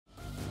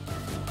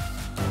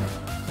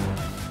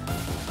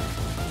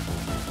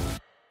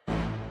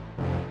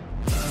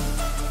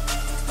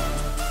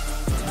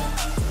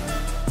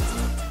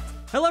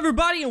Hello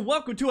everybody and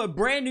welcome to a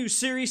brand new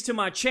series to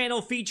my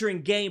channel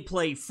featuring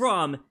gameplay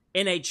from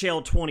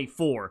NHL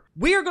 24.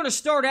 We are going to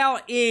start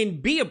out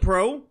in Be a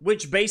Pro,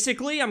 which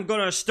basically I'm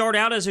going to start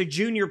out as a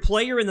junior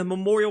player in the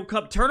Memorial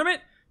Cup tournament.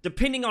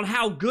 Depending on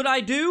how good I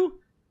do,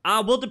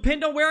 will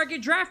depend on where I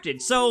get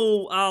drafted.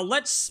 So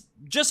let's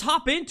just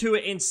hop into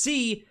it and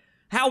see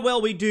how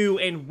well we do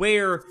and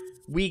where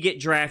we get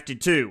drafted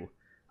to.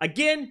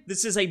 Again,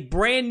 this is a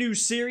brand new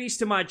series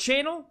to my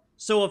channel.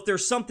 So if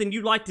there's something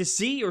you'd like to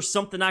see or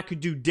something I could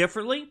do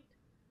differently,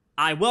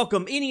 I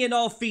welcome any and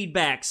all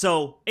feedback.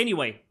 So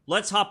anyway,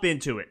 let's hop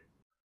into it.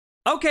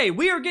 Okay,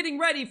 we are getting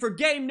ready for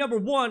game number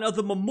 1 of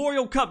the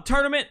Memorial Cup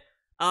tournament.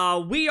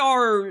 We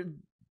are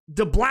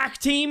the black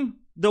team,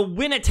 the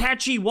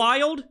Winnetachee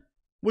Wild,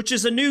 which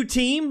is a new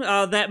team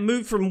that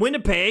moved from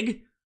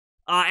Winnipeg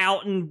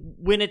out in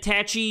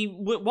Winnetachee,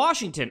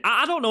 Washington.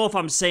 I don't know if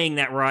I'm saying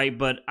that right,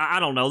 but I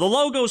don't know. The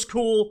logo's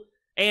cool.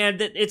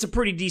 And it's a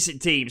pretty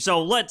decent team,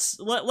 so let's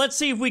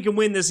see if we can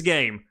win this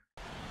game.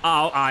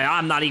 Oh,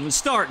 I'm not even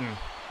starting.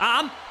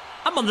 I'm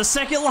on the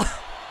second line.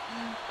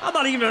 I'm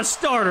not even a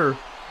starter.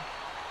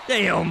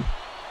 Damn. All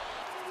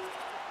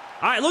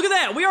right, look at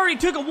that. We already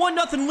took a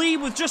 1-0 lead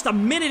with just a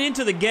minute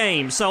into the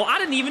game, so I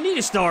didn't even need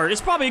to start.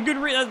 It's probably a good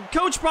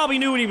coach probably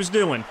knew what he was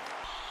doing.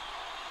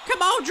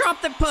 Come on,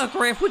 drop the puck,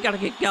 ref. We gotta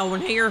get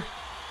going here.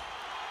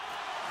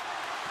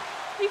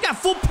 You got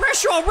full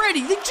pressure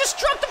already. They just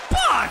dropped the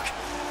puck.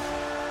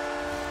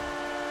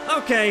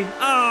 Okay,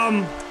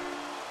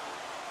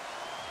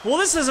 well,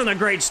 this isn't a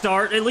great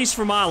start, at least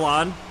for my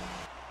line.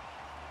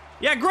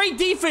 Yeah, great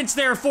defense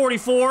there,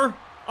 44.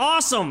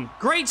 Awesome.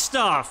 Great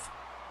stuff.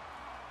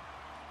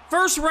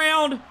 First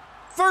round,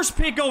 first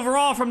pick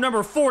overall from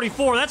number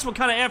 44. That's what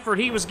kind of effort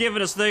he was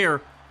giving us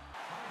there.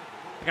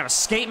 I gotta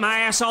skate my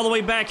ass all the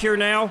way back here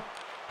now.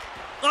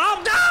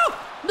 Oh, no!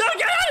 No,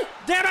 get it!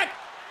 Damn it!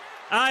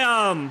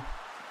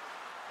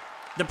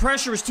 The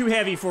pressure is too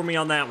heavy for me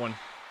on that one.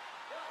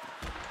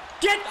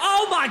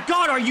 Oh my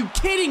God, are you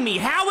kidding me?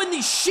 How in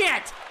the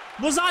shit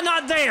was I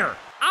not there?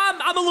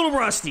 I'm a little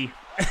rusty.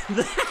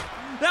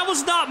 That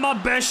was not my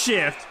best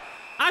shift.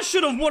 I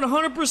should have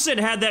 100%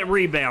 had that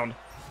rebound.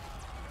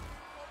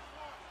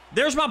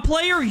 There's my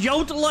player,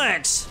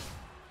 Lex.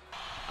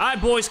 All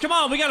right, boys, come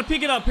on. We got to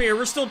pick it up here.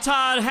 We're still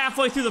tied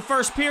halfway through the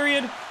first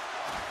period.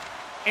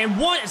 And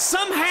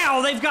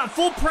somehow they've got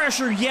full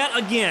pressure yet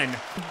again.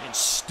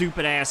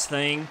 Stupid ass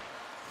thing.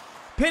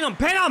 Pin him,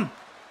 pin him.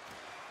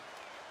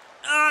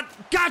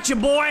 Gotcha,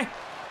 boy!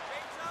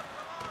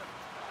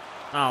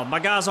 Oh, my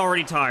guy's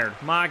already tired.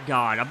 My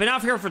God. I've been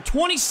out here for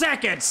 20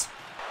 seconds!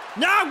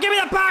 No! Give me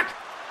the puck!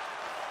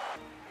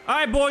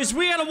 Alright, boys.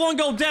 We had a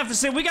 1-goal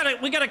deficit. We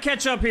gotta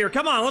catch up here.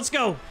 Come on, let's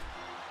go.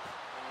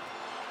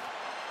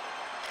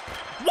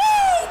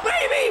 Woo,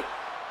 baby!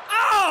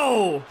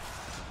 Oh!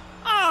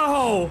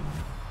 Oh!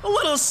 A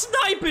little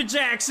snipage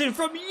action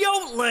from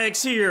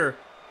Lex here.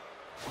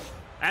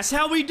 That's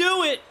how we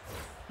do it.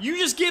 You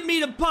just give me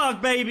the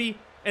puck, baby.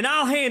 And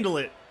I'll handle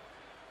it.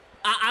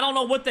 I don't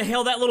know what the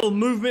hell that little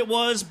movement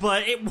was,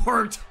 but it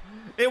worked.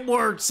 It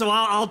worked, so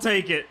I'll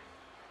take it.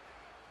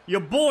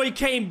 Your boy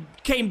came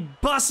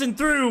busting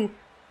through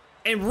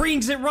and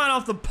rings it right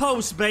off the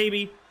post,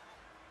 baby.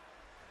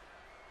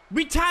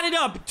 We tied it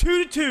up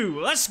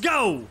 2-2. Let's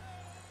go.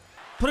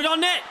 Put it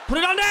on net. Put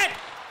it on net.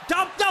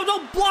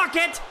 Don't block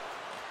it.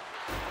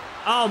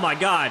 Oh, my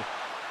God.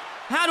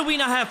 How do we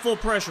not have full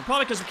pressure?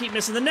 Probably because we keep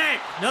missing the net.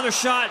 Another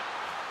shot.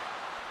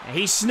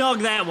 He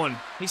snugged that one.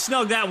 He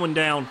snugged that one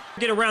down.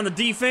 Get around the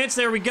defense.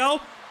 There we go.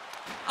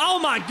 Oh,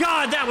 my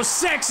God. That was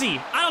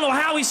sexy. I don't know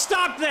how he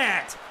stopped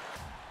that.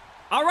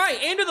 All right.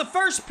 End of the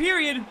first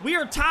period. We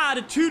are tied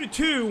at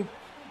 2-2.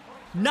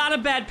 Not a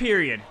bad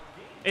period.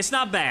 It's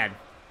not bad.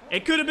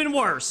 It could have been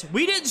worse.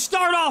 We didn't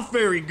start off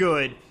very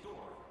good.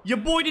 Your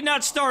boy did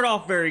not start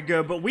off very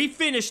good, but we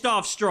finished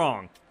off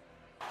strong.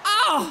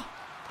 Oh.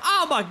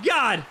 Oh, my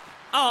God.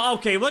 Oh,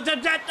 okay.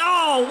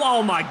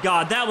 Oh, my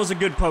God. That was a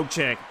good poke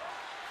check.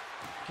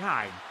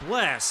 God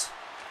bless.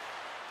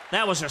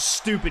 That was a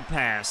stupid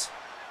pass.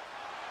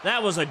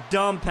 That was a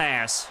dumb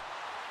pass.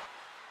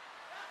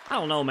 I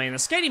don't know, man. The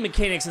skating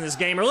mechanics in this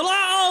game are a little...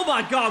 Oh,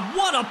 my God.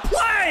 What a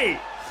play!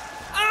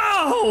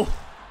 Oh!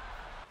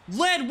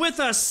 Led with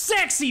a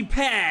sexy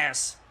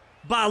pass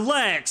by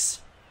Lex.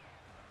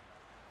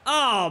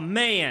 Oh,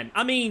 man.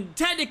 I mean,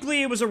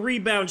 technically it was a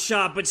rebound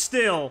shot, but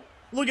still.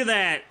 Look at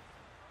that.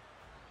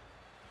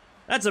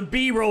 That's a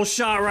B-roll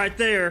shot right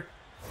there.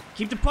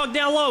 Keep the puck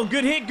down low.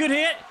 Good hit, good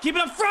hit. Keep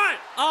it up front.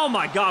 Oh,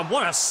 my God.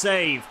 What a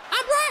save.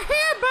 I'm right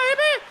here,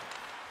 baby.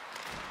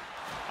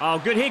 Oh,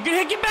 good hit, good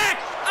hit. Get back.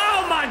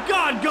 Oh, my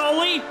God,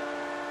 goalie.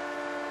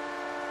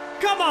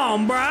 Come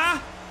on, bruh.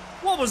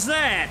 What was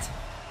that?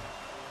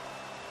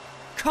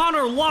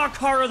 Connor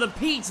Lockhart of the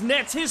Pete's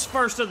nets his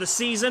first of the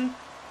season.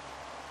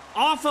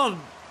 Off a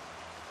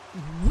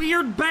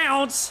weird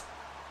bounce.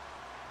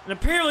 And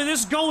apparently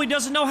this goalie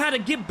doesn't know how to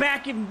get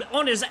back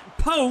on his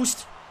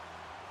post.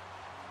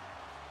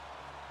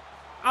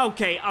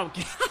 Okay.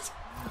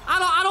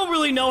 I don't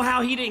really know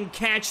how he didn't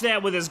catch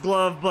that with his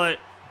glove, but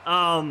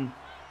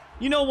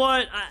You know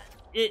what?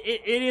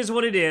 It is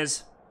what it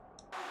is.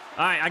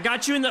 All right, I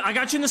got you in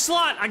the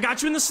slot. I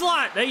got you in the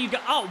slot. There you go.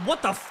 Oh,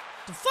 what the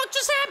fuck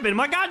just happened?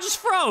 My guy just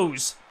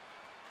froze.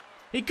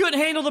 He couldn't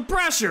handle the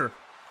pressure.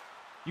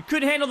 You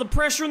couldn't handle the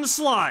pressure in the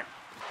slot.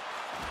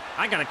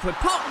 I gotta quit.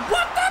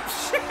 What the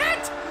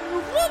shit?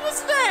 What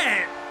was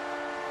that?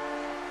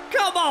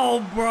 Come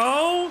on,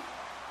 bro.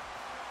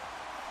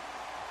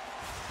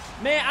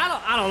 Man,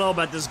 I don't know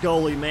about this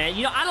goalie, man.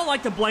 You know, I don't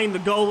like to blame the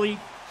goalie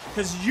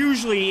because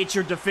usually it's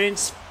your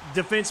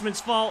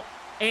defenseman's fault,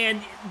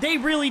 and they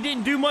really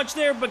didn't do much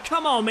there. But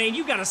come on, man,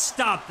 you gotta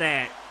stop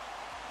that.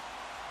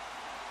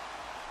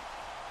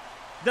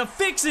 The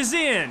fix is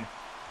in.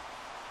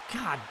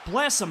 God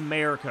bless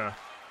America.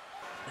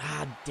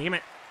 Ah, damn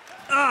it.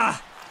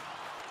 Ah,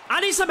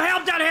 I need some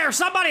help down here.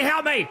 Somebody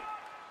help me.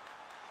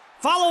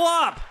 Follow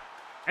up.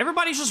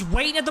 Everybody's just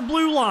waiting at the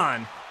blue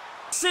line.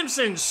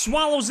 Simpson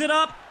swallows it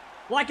up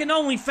like an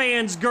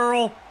OnlyFans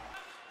girl.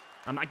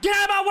 I'm like, get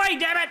out of my way,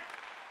 damn it.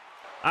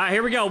 All right,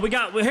 here we go.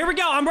 Here we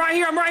go. I'm right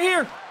here. I'm right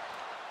here.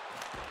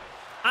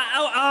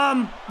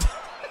 I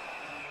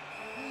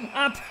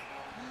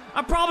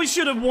probably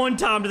should have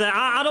one-timed that.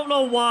 I don't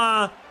know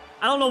why.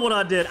 I don't know what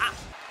I did.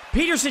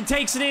 Peterson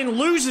takes it in,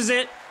 loses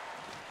it,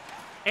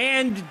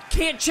 and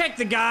can't check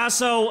the guy,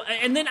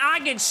 and then I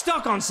get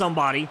stuck on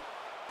somebody.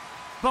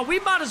 But we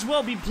might as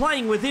well be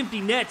playing with empty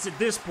nets at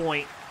this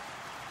point.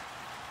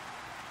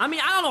 I mean,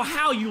 I don't know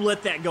how you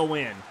let that go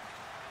in.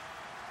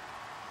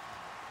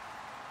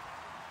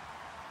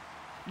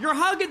 You're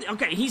hugging,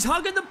 okay, he's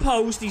hugging the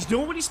post, he's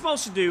doing what he's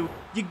supposed to do.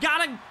 You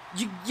gotta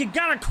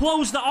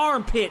close the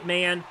armpit,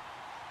 man.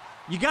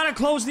 You gotta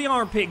close the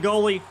armpit,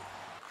 goalie.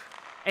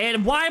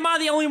 And why am I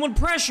the only one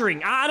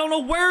pressuring? I don't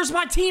know, where's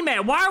my team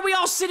at? Why are we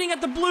all sitting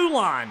at the blue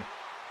line?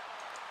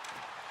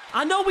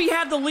 I know we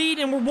have the lead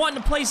and we're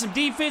wanting to play some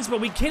defense, but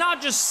we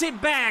cannot just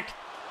sit back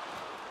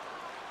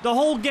the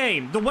whole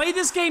game. The way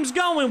this game's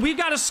going, we've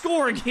got to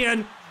score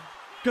again,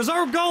 because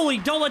our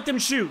goalie, don't let them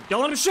shoot.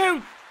 Don't let them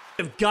shoot.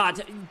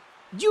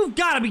 You've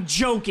got to be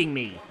joking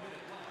me.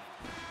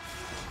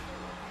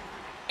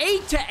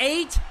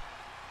 8-8,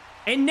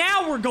 and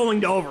now we're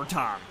going to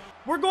overtime.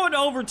 We're going to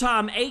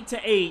overtime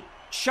 8-8.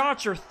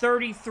 Shots are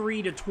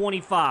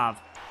 33-25.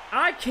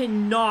 I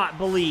cannot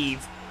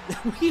believe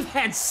that we've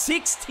had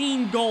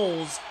 16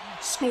 goals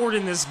scored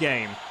in this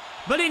game.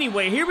 But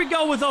anyway, here we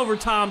go with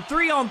overtime,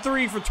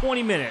 3-on-3 for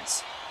 20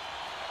 minutes.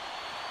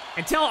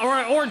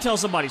 Until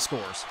somebody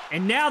scores.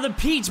 And now the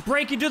Pete's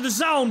break into the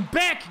zone.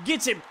 Beck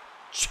gets it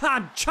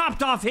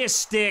chopped off his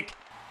stick.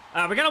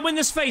 We gotta win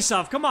this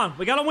face-off. Come on,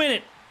 we gotta win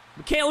it.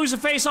 We can't lose a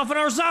face-off in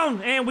our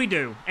zone, and we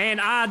do. And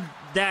ugh.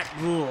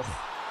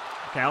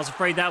 Okay, I was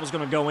afraid that was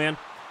gonna go in.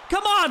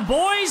 Come on,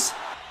 boys!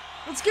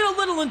 Let's get a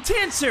little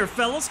intense here,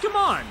 fellas. Come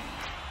on.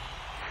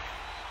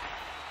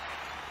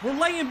 We're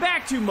laying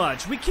back too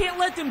much. We can't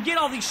let them get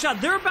all these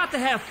shots. They're about to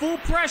have full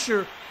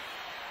pressure,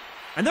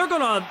 and they're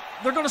gonna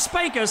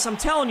spank us. I'm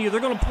telling you, they're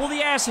gonna pull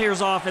the ass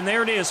hairs off, and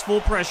there it is,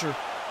 full pressure.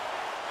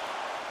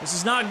 This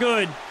is not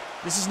good.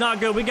 This is not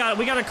good. We got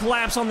to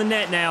collapse on the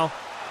net now.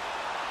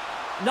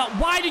 No,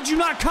 why did you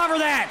not cover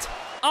that?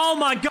 Oh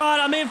my God,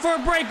 I'm in for a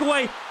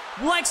breakaway.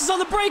 Lex is on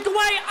the breakaway.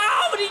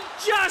 Oh, and he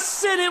just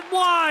sent it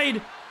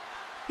wide.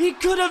 He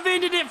could have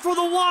ended it for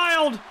the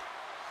Wild.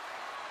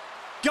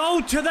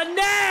 Go to the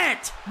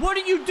net. What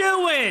are you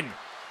doing?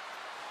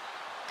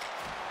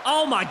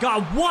 Oh my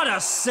God, what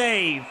a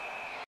save.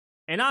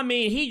 And I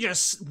mean,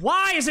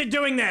 why is it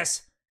doing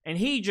this? And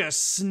he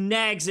just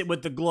snags it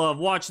with the glove.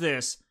 Watch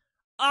this.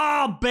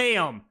 Oh,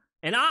 bam.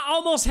 And I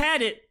almost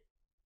had it.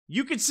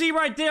 You can see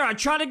right there, I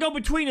tried to go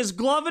between his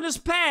glove and his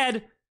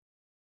pad,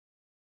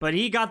 but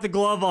he got the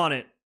glove on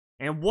it.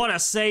 And what a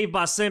save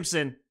by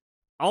Simpson.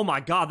 Oh my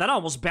God, that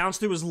almost bounced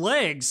through his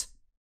legs.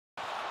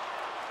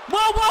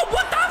 Whoa,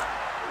 what the?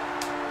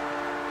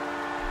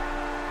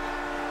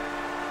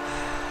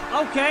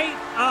 Okay,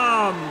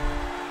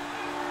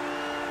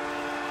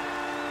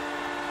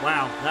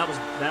 wow, that was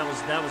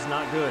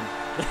not good.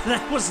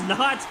 that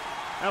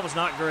was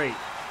not great.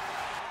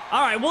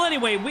 All right, well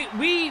anyway,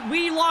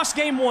 we lost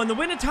game one. The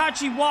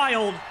Winnipeg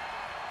Wild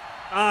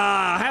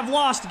have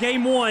lost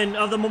game one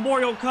of the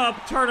Memorial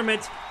Cup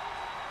tournament,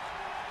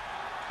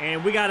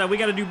 and we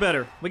gotta do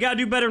better. We gotta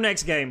do better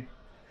next game.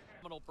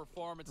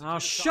 Oh,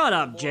 shut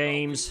up,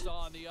 James.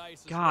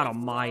 God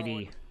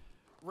almighty.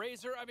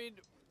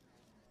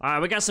 All right,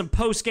 we got some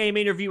post-game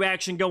interview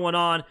action going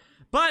on,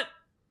 but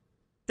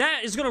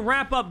that is going to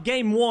wrap up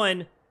game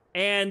one,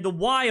 and the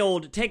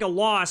Wild take a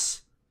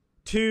loss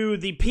to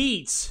the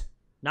Petes,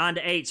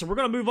 9-8. So we're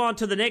going to move on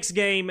to the next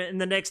game in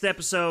the next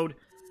episode,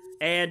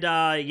 and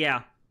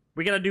yeah,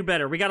 we got to do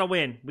better. We got to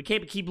win. We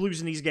can't keep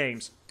losing these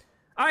games.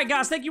 All right,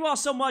 guys, thank you all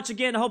so much.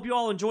 Again, I hope you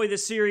all enjoy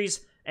this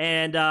series,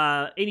 and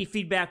any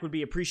feedback would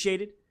be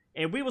appreciated.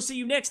 And we will see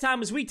you next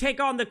time as we take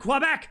on the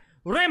Quebec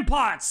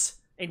Remparts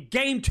in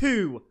game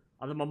 2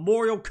 of the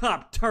Memorial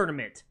Cup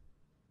tournament.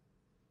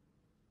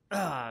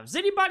 Has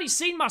anybody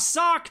seen my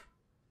sock?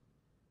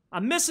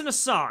 I'm missing a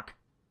sock.